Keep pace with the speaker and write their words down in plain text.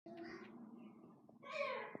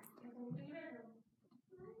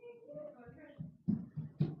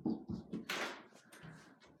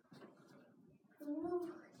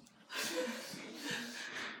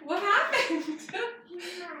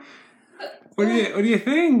What do you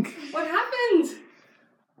think? What happened?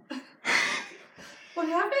 What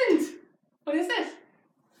happened? What is it?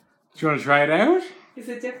 Do you want to try it out? Is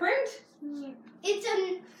it different? Yeah.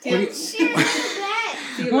 It's Do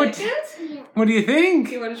you What? like it? Yeah. What do you Do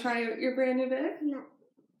think? you want to try out your brand new bed? No.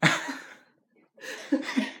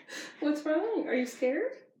 What's wrong? Are you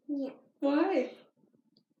scared? Yeah. Why?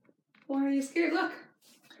 Why are you scared? Look.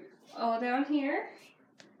 All down here.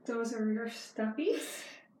 Those are your stuffies.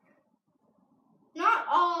 Not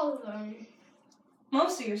all of them.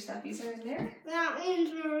 Most of your stuffies are in there. That one's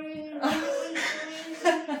mine. That one's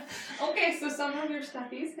mine. Okay, so some of your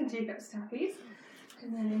stuffies can take up stuffies.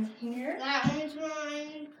 And then in here. That one's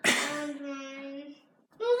mine. That one's mine.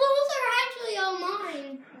 No, those are actually all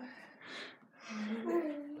mine.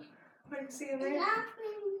 What do you see in there? Sarah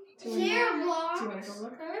Do you blocks. want to go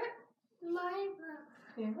look at it? My box.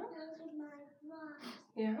 Yeah. Those are my blocks.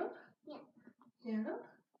 Yeah? Yeah. Yeah?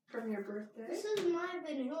 From your birthday? This is my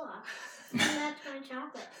vanilla. And that's my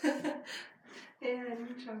chocolate. Yeah, your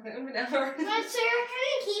chocolate and vanilla. But Sarah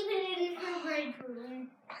couldn't keep it in her bedroom.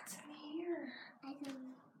 What's in here? I don't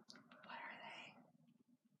know. What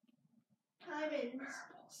are Diamonds. they?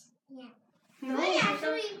 Marbles. Yeah. No, They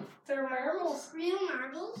actually they're marbles. real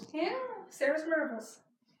marbles. Yeah, Sarah's marbles.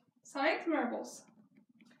 Science marbles.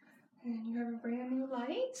 And you have a brand new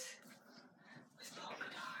light with polka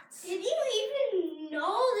dots. Did you even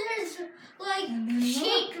know there's like And then look.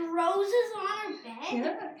 shaped roses on her bed?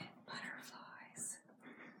 Yeah, and butterflies.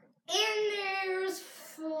 And there's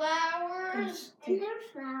flowers. And there's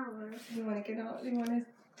flowers. You want to get out? You want to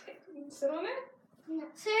sit on it? No.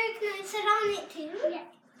 Sarah, can I sit on it too? Yeah.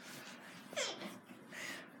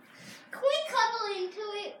 Can we cuddle into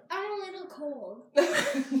it? I'm a little cold.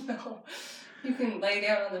 No. You can lay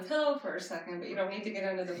down on the pillow for a second, but you don't need to get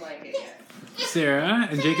under the blanket yet. Sarah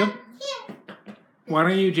and Jacob, Yeah. why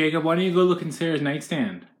don't you go look in Sarah's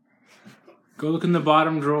nightstand? Go look in the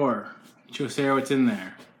bottom drawer. Show Sarah what's in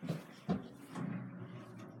there.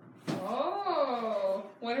 Oh,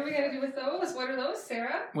 what are we going to do with those? What are those,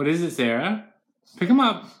 Sarah? What is it, Sarah? Pick them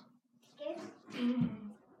up. Where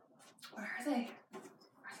are they?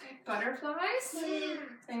 Are they butterflies? Yeah.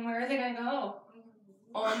 And where are they going to go?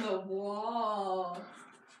 On the wall.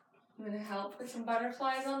 You want to help put some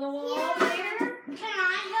butterflies on the wall later? Can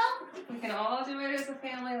I help? We can all do it as a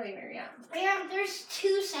family later, yeah. Yeah, there's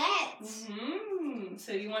 2 sets.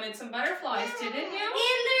 So you wanted some butterflies too, didn't you?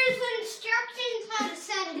 And there's instructions how to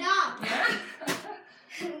set it up, Yeah.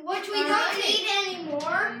 which we All don't right. need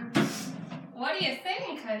anymore. What do you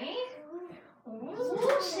think, honey?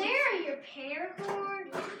 Ooh, Sarah, your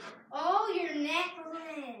paracord. Oh, your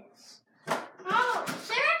necklace. Oh,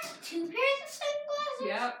 Sarah has 2 pairs of sunglasses?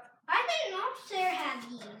 Yep. I didn't know Sarah had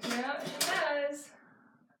these. Yeah, she does.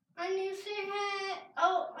 I knew Sarah had.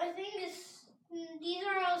 Oh, I think these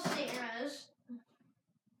are all Sarah's.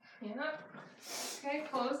 Yep. Okay,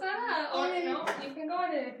 close that up. Oh, no, you can go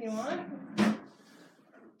in it if you want.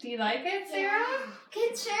 Do you like it, Sarah?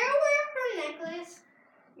 Can Sarah wear her necklace?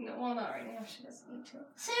 No, well, not right now. She doesn't need to.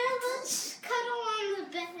 Sarah, let's cuddle on the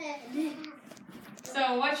bed. So,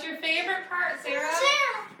 what's your favorite part, Sarah?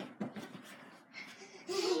 Sarah.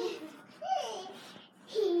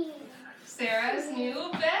 Sarah's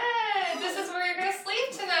new bed.